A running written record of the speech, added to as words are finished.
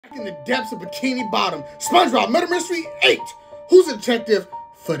In the depths of Bikini Bottom, SpongeBob Murder Mystery 8. Who's the detective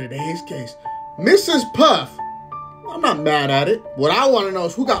for today's case? Mrs. Puff. I'm not mad at it. What I want to know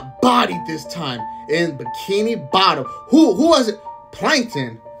is who got bodied this time in Bikini Bottom. Who was it?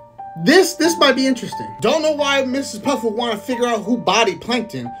 Plankton. This might be interesting. Don't know why Mrs. Puff would want to figure out who bodied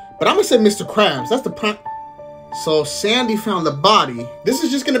Plankton, but I'm gonna say Mr. Krabs. That's the So Sandy found the body. This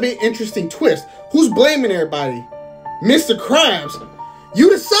is just gonna be an interesting twist. Who's blaming everybody? Mr. Krabs. You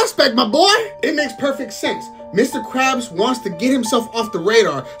the suspect, my boy! It makes perfect sense. Mr. Krabs wants to get himself off the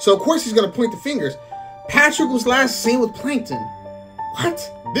radar, so of course he's gonna point the fingers. Patrick was last seen with Plankton. What?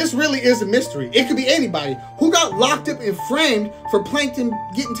 This really is a mystery. It could be anybody. Who got locked up and framed for Plankton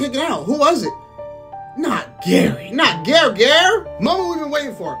getting taken out? Who was it? Not Gary. Not Gary. Moment we've been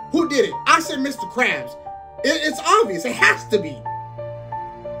waiting for. Who did it? I said Mr. Krabs. It's obvious. It has to be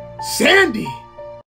Sandy.